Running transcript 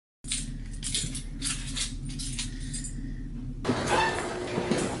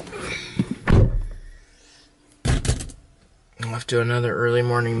to another early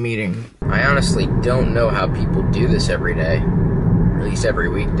morning meeting. I honestly don't know how people do this every day, or at least every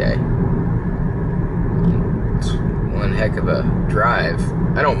weekday. It's one heck of a drive.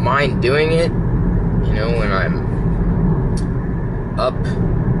 I don't mind doing it, you know, when I'm up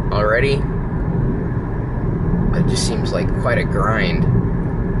already. It just seems like quite a grind.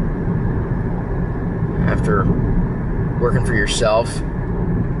 After working for yourself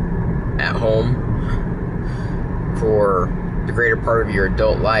at home for the greater part of your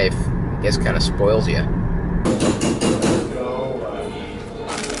adult life, I guess kind of spoils you.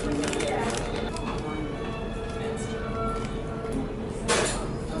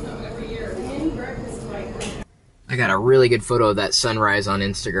 I got a really good photo of that sunrise on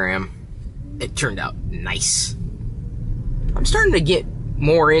Instagram. It turned out nice. I'm starting to get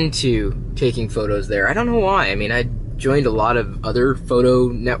more into taking photos there. I don't know why. I mean, I joined a lot of other photo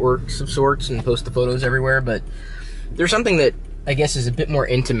networks of sorts and post the photos everywhere, but there's something that I guess is a bit more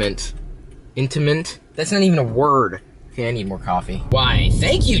intimate. Intimate? That's not even a word. Okay, I need more coffee. Why,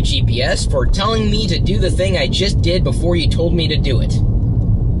 thank you, GPS, for telling me to do the thing I just did before you told me to do it.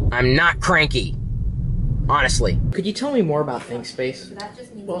 I'm not cranky. Honestly. Could you tell me more about ThinkSpace?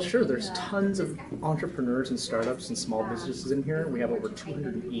 Well, sure. There's tons of entrepreneurs and startups and small businesses in here. We have over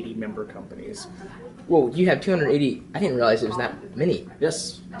 280 member companies. Whoa, you have 280. I didn't realize it was that many.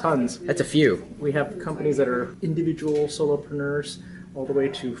 Yes, tons. That's a few. We have companies that are individual solopreneurs all the way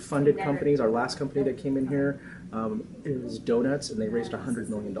to funded companies. Our last company that came in here, it was Donuts, and they raised $100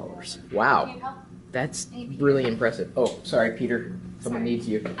 million. Wow. That's really impressive. Oh, sorry, Peter. Someone needs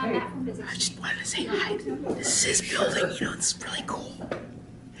you. I just wanted to say hi. This is his building, you know, it's really cool.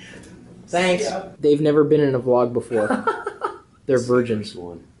 Thanks. They've never been in a vlog before. They're virgins.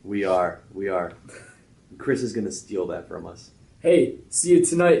 We are. Chris is going to steal that from us. Hey, see you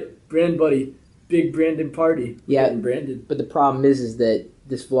tonight, Brand Buddy. Big Brandon party. Yeah, Brandon. But the problem is that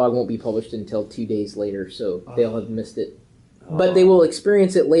this vlog won't be published until 2 days later, so they'll have missed it. But they will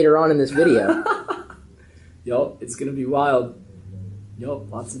experience it later on in this video. Yup, it's going to be wild.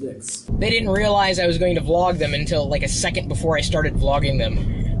 Yup, lots of dicks. They didn't realize I was going to vlog them until like a second before I started vlogging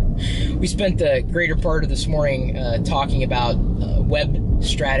them. We spent the greater part of this morning talking about web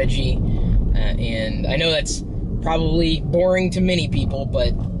strategy, and I know that's probably boring to many people,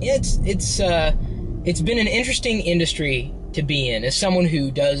 but it's been an interesting industry to be in. As someone who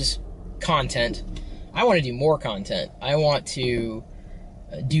does content, I want to do more content. I want to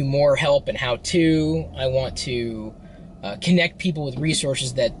do more help and how-to. I want to connect people with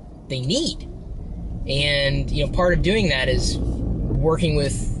resources that they need. And, you know, part of doing that is working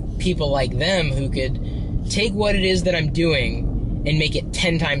with people like them who could take what it is that I'm doing and make it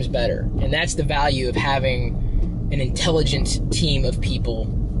 10 times better. And that's the value of having an intelligent team of people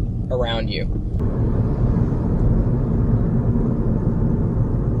around you.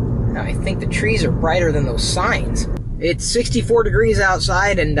 I think the trees are brighter than those signs. It's 64 degrees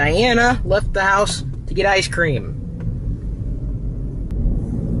outside, and Diana left the house to get ice cream.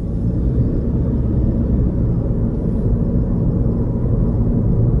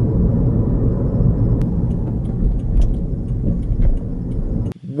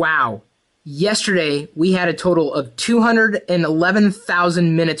 Wow. Yesterday, we had a total of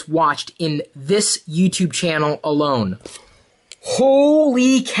 211,000 minutes watched in this YouTube channel alone.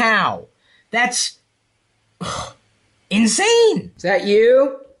 Holy cow. That's insane. Is that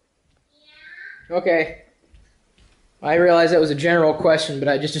you? Yeah. Okay. I realize that was a general question, but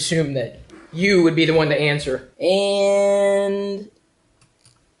I just assumed that you would be the one to answer. And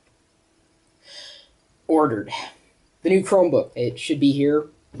ordered. The new Chromebook. It should be here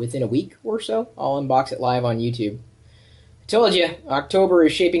within a week or so. I'll unbox it live on YouTube. I told you, October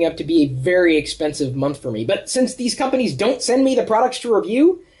is shaping up to be a very expensive month for me. But since these companies don't send me the products to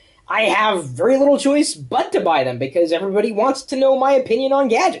review, I have very little choice but to buy them because everybody wants to know my opinion on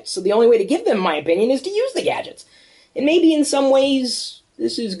gadgets. So the only way to give them my opinion is to use the gadgets. And maybe in some ways,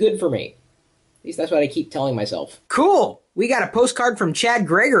 this is good for me. At least that's what I keep telling myself. Cool! We got a postcard from Chad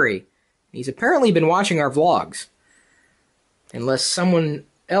Gregory. He's apparently been watching our vlogs. Unless someone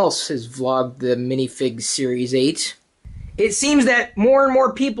else has vlogged the Minifig Series 8. It seems that more and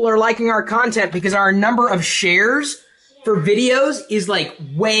more people are liking our content because our number of shares for videos is like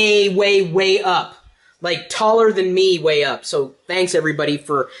way, way, way up. Like taller than me way up. So thanks everybody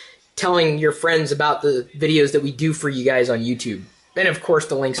for telling your friends about the videos that we do for you guys on YouTube. And of course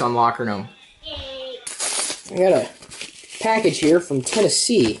the links on Locker Gnome. I got a package here from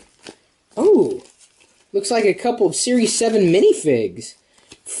Tennessee. Oh, looks like a couple of Series 7 minifigs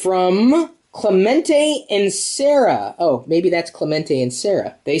from Clemente and Sarah. Oh, maybe that's Clemente and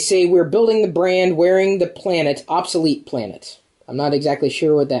Sarah. They say we're building the brand, wearing the planet, obsolete planet. I'm not exactly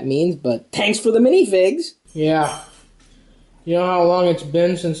sure what that means, but thanks for the minifigs. Yeah. You know how long it's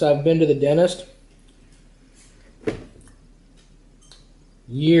been since I've been to the dentist?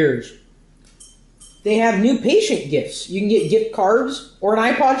 Years. They have new patient gifts. You can get gift cards or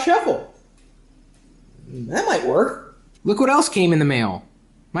an iPod Shuffle. That might work. Look what else came in the mail.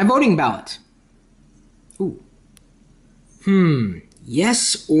 My voting ballot. Ooh.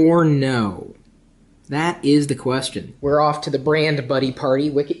 Yes or no? That is the question. We're off to the brand buddy party.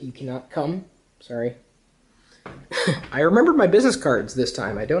 Wicket, you cannot come. Sorry. I remembered my business cards this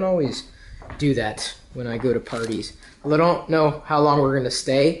time. I don't always do that when I go to parties. Well, I don't know how long we're going to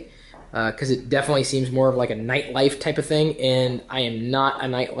stay, because it definitely seems more of like a nightlife type of thing, and I am not a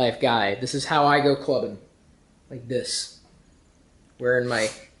nightlife guy. This is how I go clubbing. Like this. Wearing my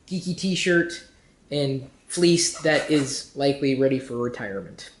geeky t-shirt and fleece that is likely ready for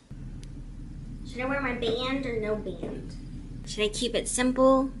retirement. Should I wear my band or no band? Should I keep it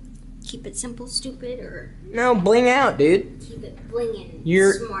simple? Keep it simple, stupid, or No, bling out, dude. keep it blingin',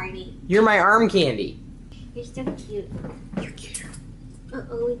 You're- smarty? You're my arm candy. You're so cute. You're cute.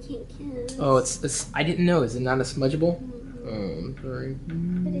 Uh-oh, we can't kiss. Oh, it's I didn't know. Is it not a smudgeable? Oh, I'm sorry.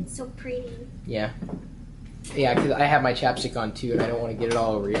 But it's so pretty. Yeah. Yeah, because I have my chapstick on too, and I don't want to get it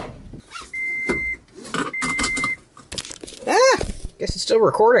all over you. Ah! Guess it's still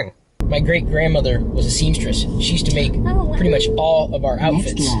recording. My great-grandmother was a seamstress. She used to make pretty much all of our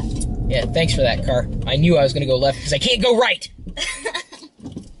outfits. Yeah, thanks for that, car. I knew I was going to go left because I can't go right!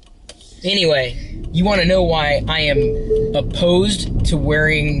 Anyway, you want to know why I am opposed to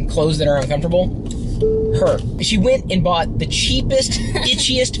wearing clothes that are uncomfortable? Her. She went and bought the cheapest,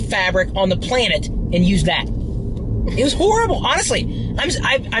 itchiest fabric on the planet and used that. It was horrible, honestly.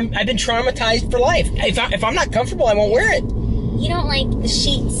 I've been traumatized for life. If I'm not comfortable, I won't wear it. You don't like the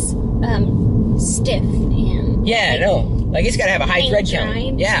sheets stiff and... Yeah, no. Like, it's got to have a high thread count.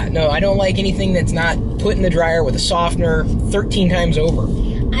 Dried? Yeah, no, I don't like anything that's not put in the dryer with a softener 13 times over.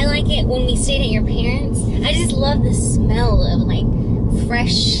 I like it when we stayed at your parents'. I just love the smell of, like,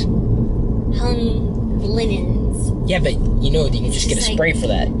 fresh hung linens. Yeah, but you know that you can just get a Just spray like- for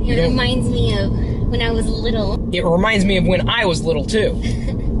that. You It don't, reminds me of when I was little. it reminds me of when I was little, too.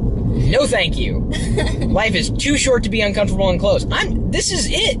 No thank you. Life is too short to be uncomfortable in clothes. This is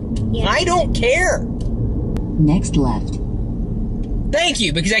it. Yeah. I don't care. Next left. Thank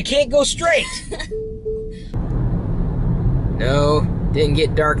you, because I can't go straight. No, didn't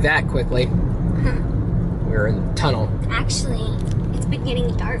get dark that quickly. We're in the tunnel. Actually, it's been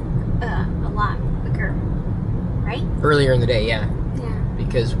getting dark a lot quicker, right? Earlier in the day, yeah, Yeah.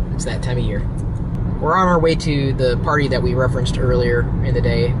 because it's that time of year. We're on our way to the party that we referenced earlier in the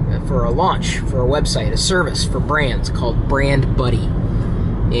day for a launch for a website, a service for brands called Brand Buddy.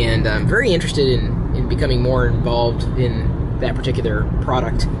 And I'm very interested in becoming more involved in that particular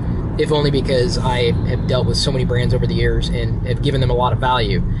product, if only because I have dealt with so many brands over the years and have given them a lot of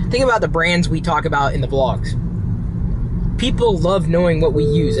value. Think about the brands we talk about in the vlogs. People love knowing what we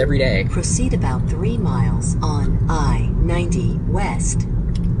use every day. Proceed about 3 miles on I-90 West.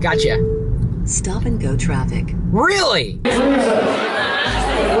 Gotcha. Stop and go traffic. Really?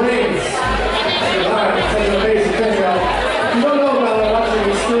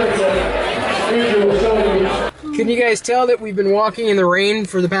 Can you guys tell that we've been walking in the rain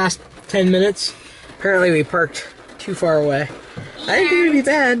for the past 10 minutes? Apparently we parked too far away. I didn't think it'd be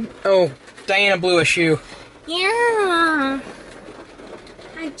bad. Oh, Diana blew a shoe. Yeah.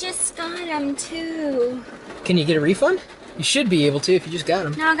 I just got them too. Can you get a refund? You should be able to if you just got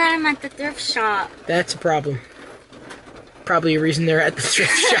them. No, I got them at the thrift shop. That's a problem. Probably a reason they're at the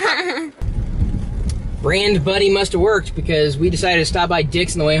thrift shop. Brand Buddy must have worked because we decided to stop by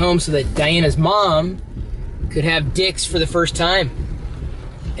Dick's on the way home so that Diana's mom could have Dick's for the first time.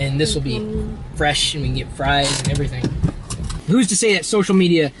 And this will be fresh and we can get fries and everything. Who's to say that social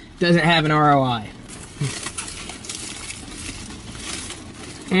media doesn't have an ROI?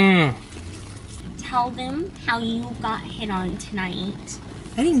 Tell them how you got hit on tonight.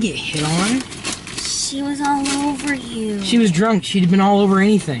 I didn't get hit on. She was all over you. She was drunk. She'd been all over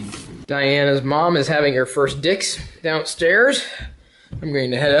anything. Diana's mom is having her first Dick's downstairs. I'm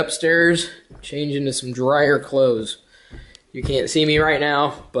going to head upstairs, change into some drier clothes. You can't see me right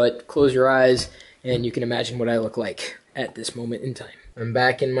now, but close your eyes and you can imagine what I look like at this moment in time. I'm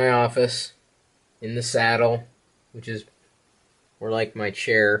back in my office, in the saddle, which is more like my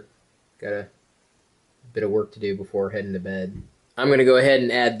chair. Got a bit of work to do before heading to bed. I'm going to go ahead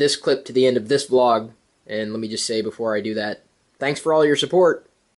and add this clip to the end of this vlog, and let me just say before I do that, thanks for all your support.